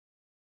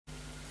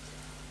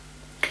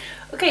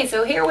Okay,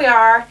 so here we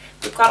are.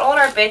 We've got all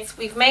our bits.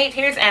 We've made,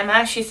 here's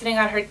Emma. She's sitting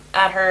at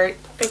her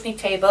picnic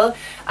table.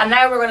 And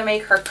now we're going to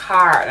make her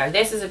car. Now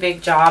this is a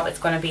big job. It's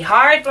going to be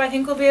hard, but I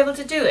think we'll be able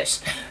to do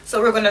it. So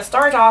we're going to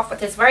start off with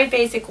this very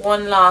basic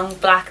one long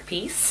black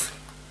piece.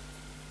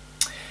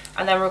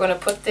 And then we're going to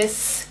put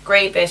this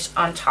grey bit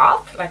on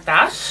top, like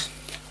that.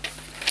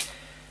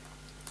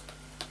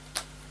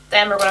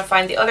 Then we're going to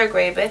find the other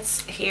grey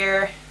bits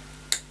here,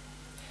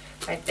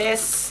 like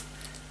this,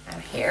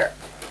 and here,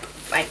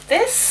 like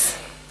this.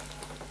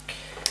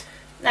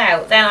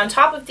 Now, then on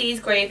top of these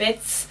grey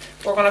bits,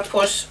 we're going to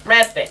put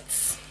red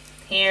bits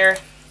here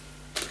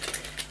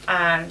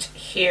and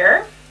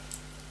here.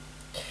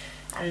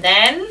 And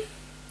then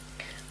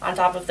on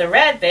top of the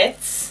red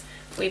bits,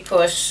 we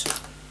put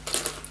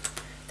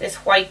this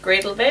white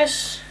griddle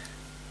bit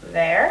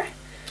there,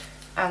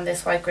 and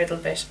this white griddle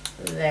bit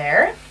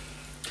there,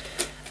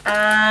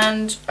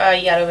 and a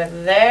yellow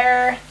bit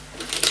there,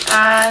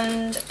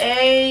 and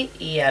a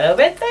yellow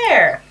bit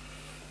there.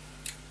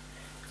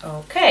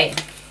 Okay.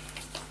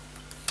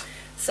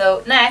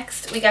 So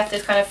next we got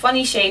this kind of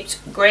funny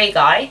shaped grey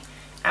guy,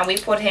 and we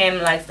put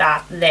him like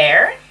that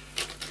there,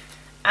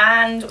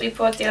 and we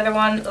put the other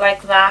one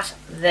like that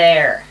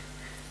there.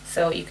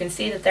 So you can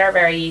see that they're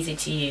very easy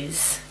to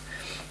use.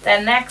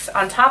 Then next,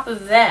 on top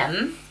of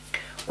them,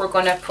 we're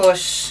going to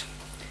put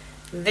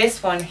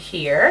this one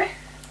here,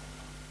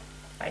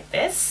 like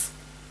this,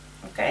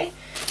 okay?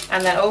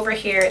 And then over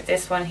here,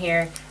 this one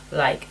here,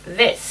 like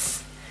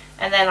this.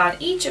 And then on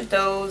each of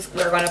those,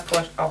 we're going to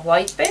put a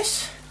white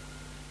bit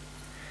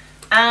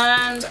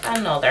and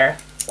another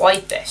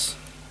white bit.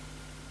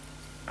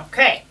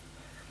 Okay.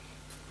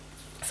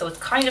 So it's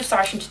kind of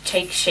starting to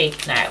take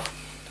shape now.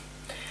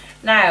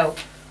 Now,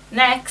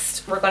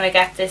 next, we're going to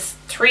get this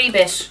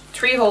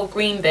three-hole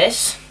green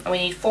bit, and we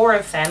need 4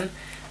 of them,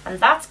 and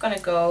that's going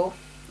to go,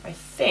 I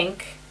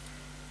think,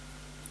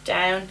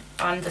 down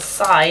on the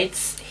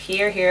sides,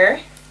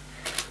 here,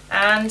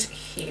 and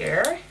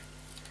here,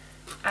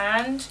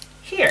 and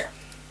here.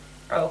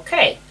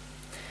 Okay.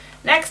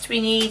 Next,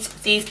 we need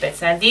these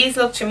bits. Now, these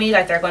look to me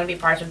like they're going to be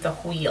part of the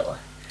wheel,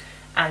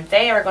 and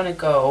they are going to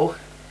go,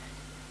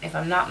 if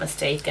I'm not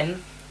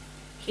mistaken,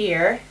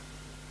 here,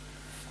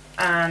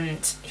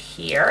 and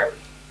here,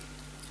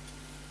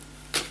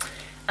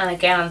 and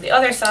again on the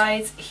other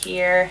sides,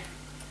 here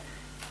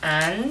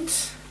and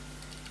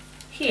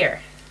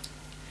here.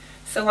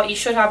 So what you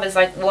should have is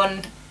like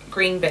one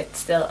green bit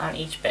still on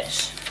each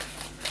bit.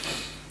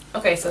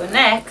 Okay, so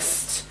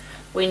next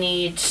we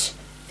need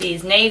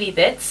these navy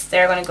bits.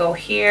 They're going to go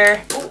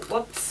here. Oh,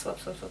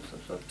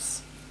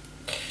 whoops.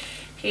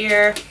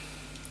 Here,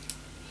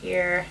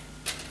 here,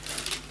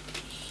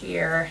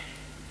 here,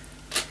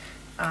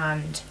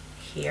 and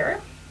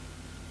here.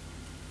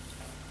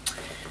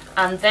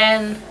 And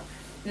then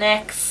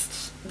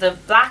next the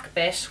black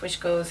bit, which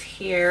goes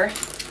here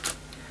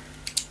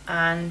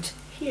and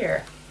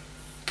here.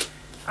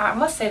 I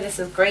must say this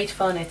is great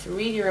fun. It's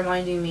really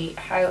reminding me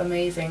how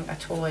amazing a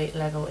toy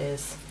Lego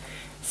is.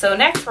 So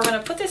next we're going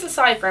to put this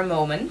aside for a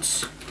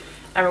moment,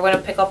 and we're going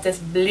to pick up this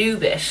blue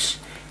bit,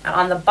 and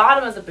on the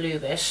bottom of the blue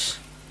bit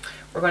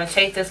we're going to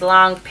take this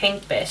long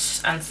pink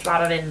bit and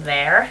slot it in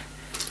there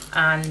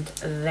and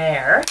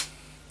there.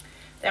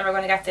 Then we're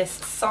going to get this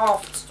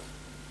soft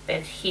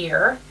bit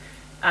here,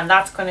 and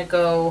that's going to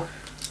go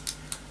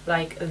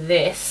like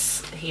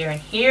this, here and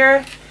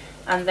here.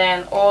 And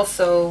then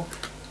also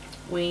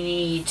we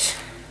need,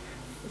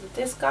 is it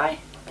this guy?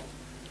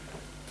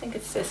 I think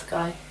it's this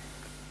guy.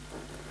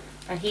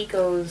 And he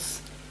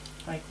goes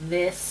like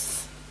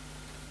this.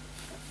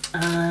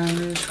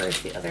 And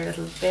where's the other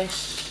little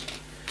bit?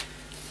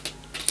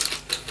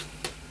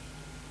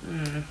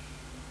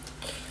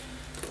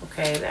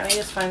 Okay, let me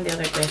just find the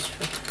other bit.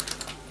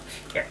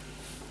 Here.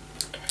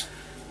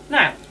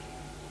 Now,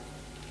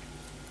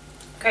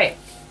 okay,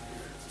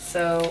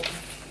 so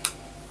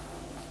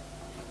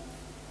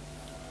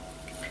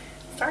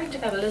starting to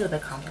get a little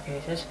bit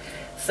complicated.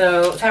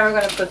 So then we're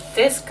going to put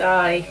this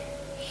guy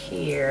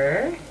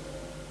here,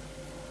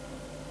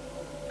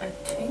 I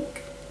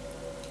think,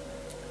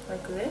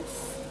 like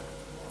this,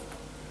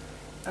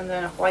 and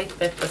then a white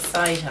bit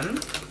beside him,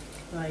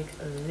 like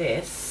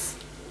this.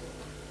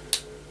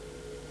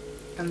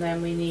 And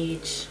then we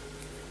need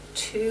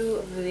 2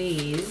 of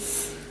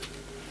these,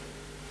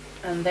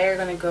 and they're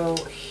going to go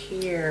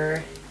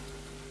here,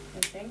 I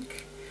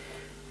think,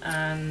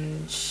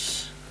 and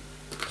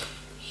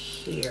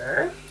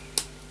here.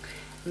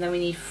 And then we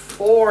need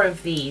 4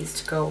 of these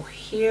to go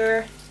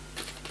here,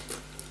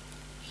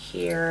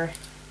 here,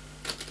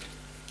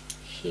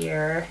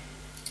 here,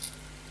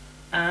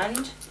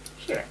 and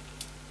here.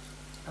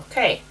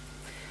 Okay,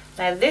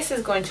 now this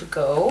is going to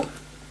go,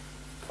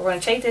 we're going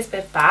to take this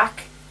bit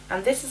back,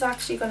 and this is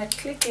actually going to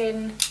click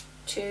in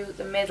to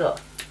the middle.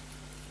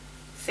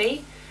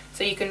 See?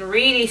 So you can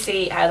really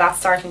see how that's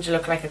starting to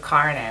look like a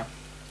car now.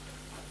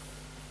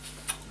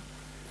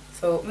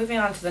 So moving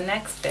on to the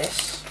next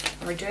bit,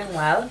 we're doing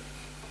well.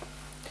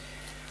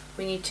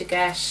 We need to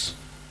get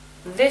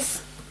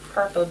this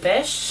purple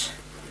bit,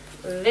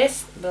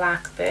 this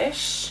black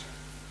bit,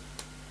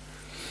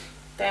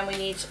 Then we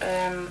need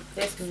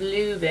this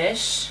blue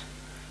bit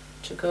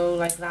to go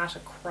like that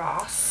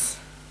across.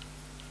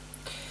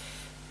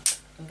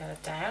 And get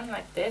it down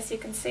like this, you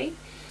can see.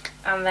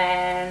 And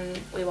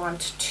then we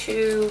want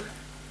two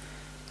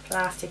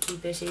plasticky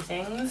bitty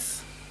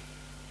things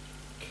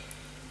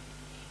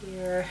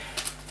here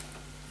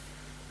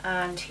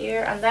and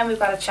here, and then we've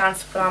got a chance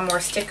to put on more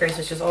stickers,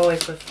 which is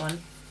always good fun.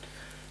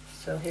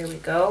 So here we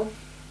go.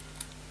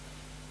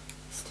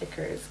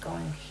 Stickers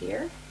going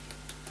here,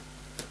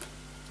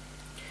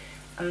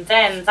 and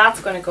then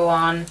that's going to go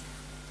on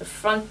the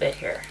front bit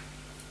here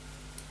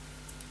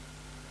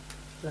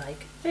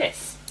like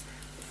this.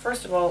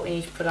 First of all, we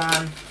need to put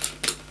on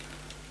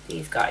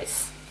these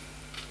guys.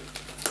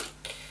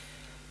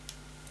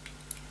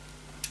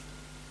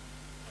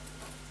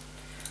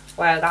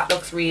 Wow, that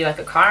looks really like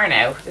a car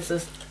now. This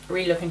is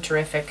really looking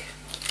terrific.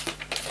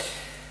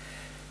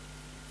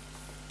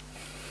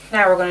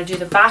 Now we're going to do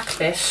the back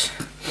bit.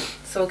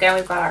 So again,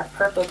 we've got our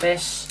purple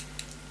bit,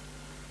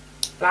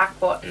 black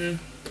button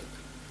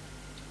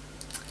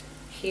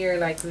here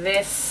like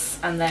this,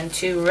 and then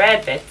two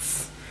red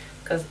bits,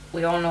 because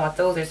we all know what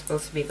those are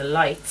supposed to be, the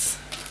lights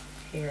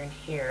here and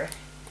here.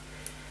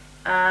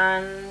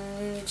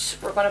 And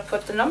we're going to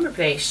put the number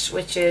plate,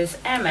 which is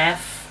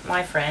MF,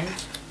 my friend,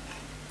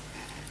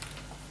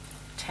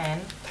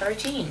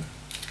 1013.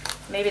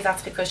 Maybe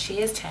that's because she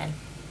is 10.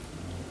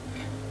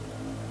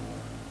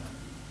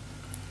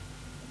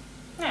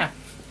 Now,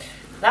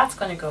 that's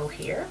going to go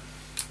here.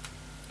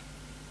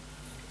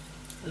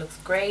 Looks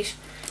great.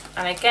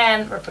 And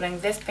again, we're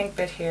putting this pink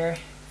bit here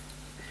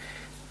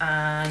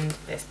and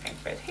this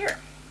pink bit here.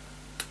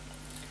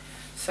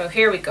 So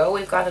here we go.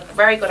 We've got a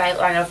very good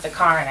outline of the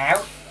car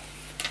now.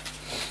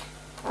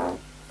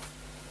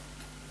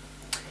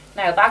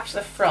 Now back to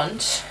the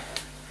front.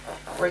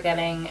 We're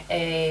getting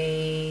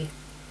a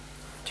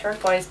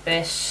turquoise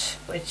bit,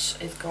 which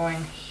is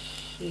going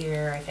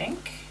here, I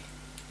think.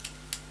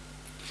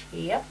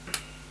 Yep.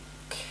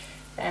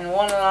 Then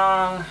one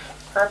long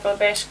purple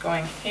bit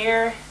going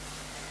here,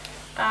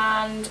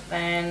 and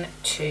then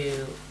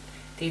two.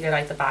 These are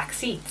like the back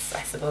seats,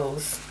 I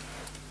suppose.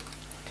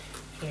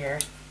 Here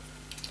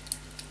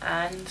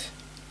and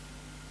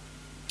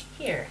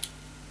here.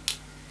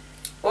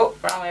 Oh,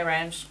 wrong way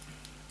around.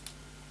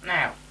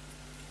 Now,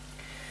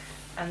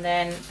 and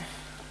then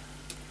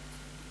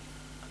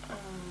hang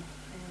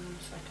on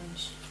a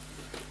second.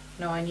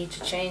 No, I need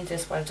to change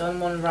this, but I've done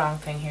one wrong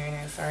thing here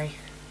now, sorry.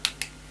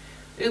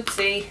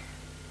 Oopsie.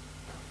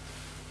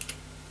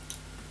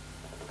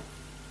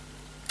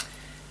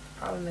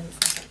 Problem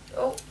is,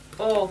 oh,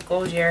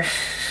 go dear.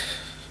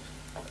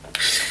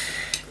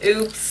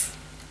 Oops.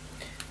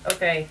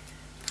 Okay.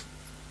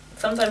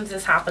 Sometimes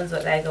this happens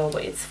with Lego,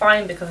 but it's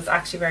fine because it's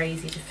actually very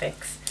easy to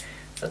fix.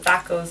 So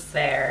that goes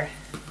there.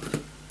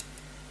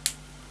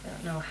 I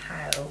don't know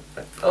how,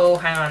 but oh,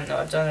 hang on, no,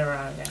 I've done it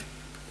wrong again.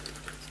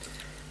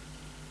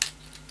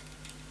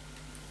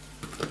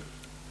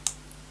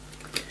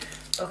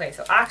 Okay,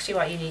 so actually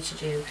what you need to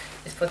do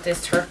is put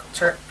this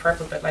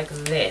purple bit like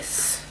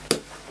this.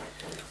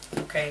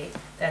 Okay,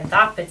 then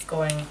that bit's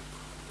going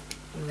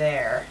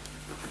there,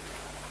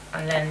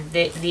 and then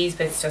these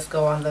bits just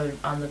go on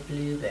the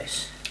blue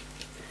bit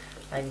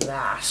like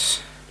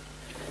that,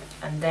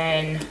 and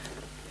then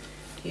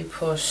you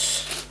put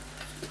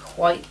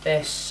white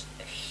bit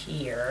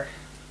here,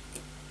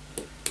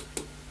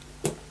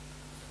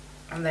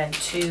 and then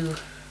two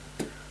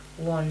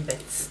one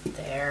bits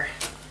there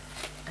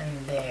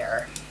and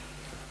there.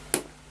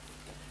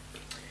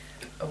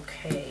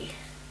 Okay.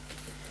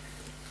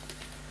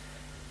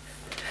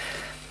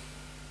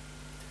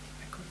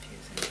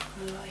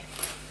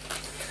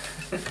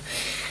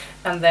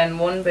 And then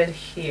one bit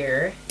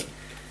here,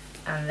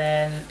 and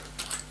then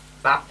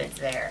that bit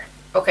there.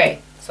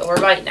 Okay, so we're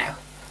right now.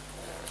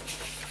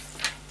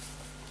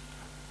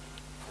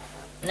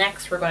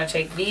 Next we're going to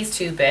take these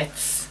two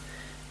bits,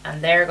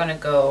 and they're going to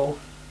go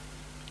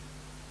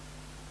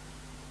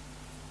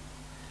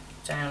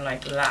down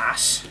like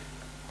that.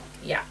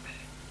 Yeah.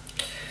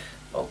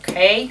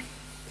 Okay.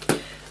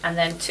 And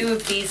then two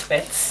of these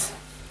bits,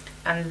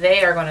 and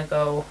they are going to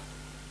go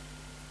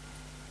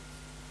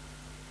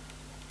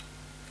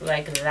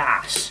like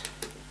that.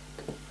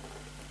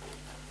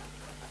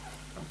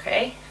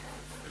 Okay.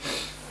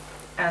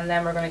 And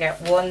then we're going to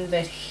get one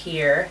bit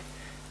here,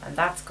 and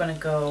that's going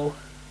to go,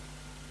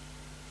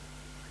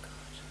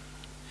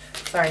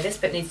 sorry, this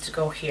bit needs to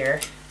go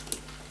here.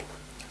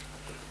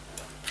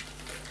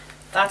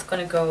 That's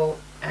going to go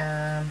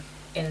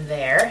in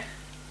there,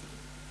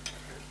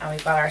 and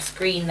we've got our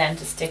screen then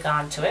to stick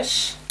onto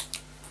it.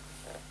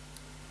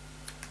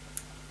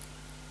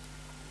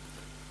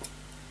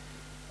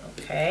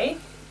 Okay,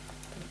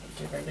 didn't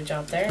do a very good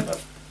job there,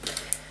 but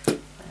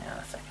hang on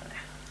a second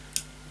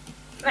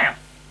now.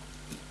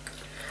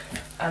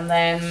 And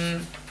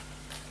then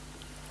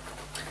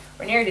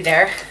we're nearly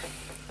there.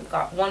 We've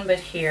got one bit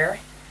here,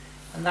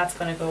 and that's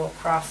going to go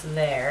across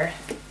there.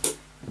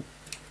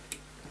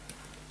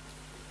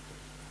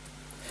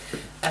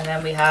 And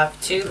then we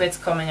have two bits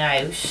coming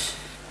out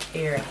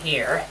here and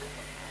here.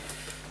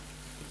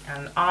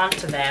 And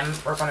onto them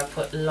we're going to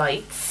put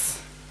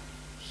lights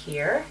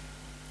here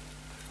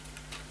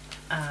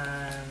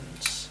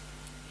and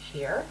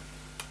here.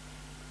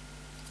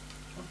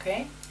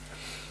 Okay.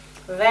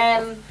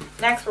 Then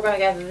next we're going to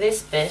get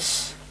this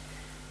bit,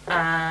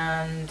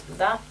 and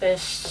that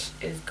bit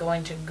is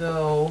going to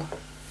go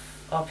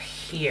up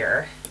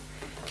here,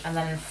 and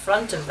then in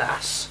front of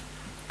that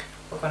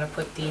we're going to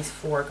put these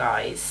 4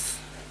 guys.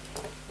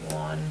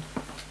 1,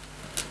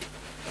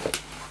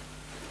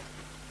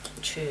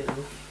 2,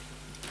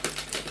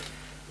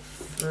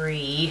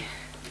 3,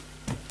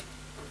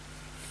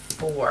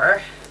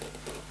 4.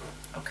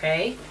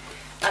 Okay,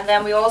 and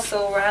then we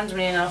also,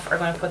 randomly enough, are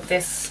going to put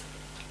this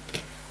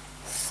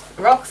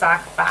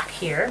rucksack back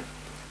here.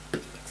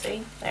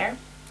 See, there.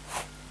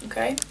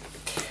 Okay,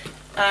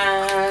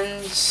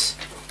 and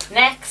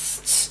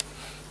next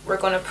we're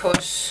going to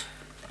put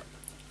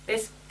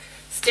this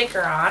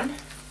sticker on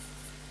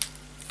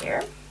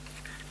here.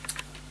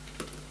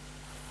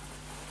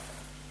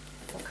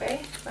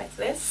 Okay, like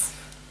this.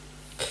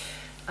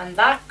 And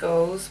that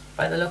goes,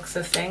 by the looks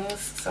of things,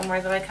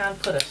 somewhere that I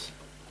can't put it.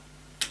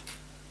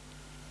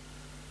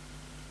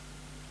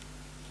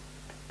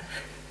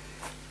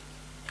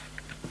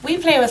 We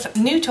play with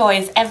new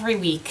toys every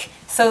week,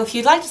 so if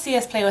you'd like to see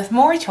us play with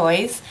more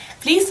toys,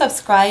 please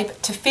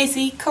subscribe to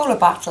Fizzy Cola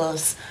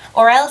Bottles,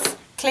 or else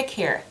click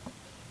here.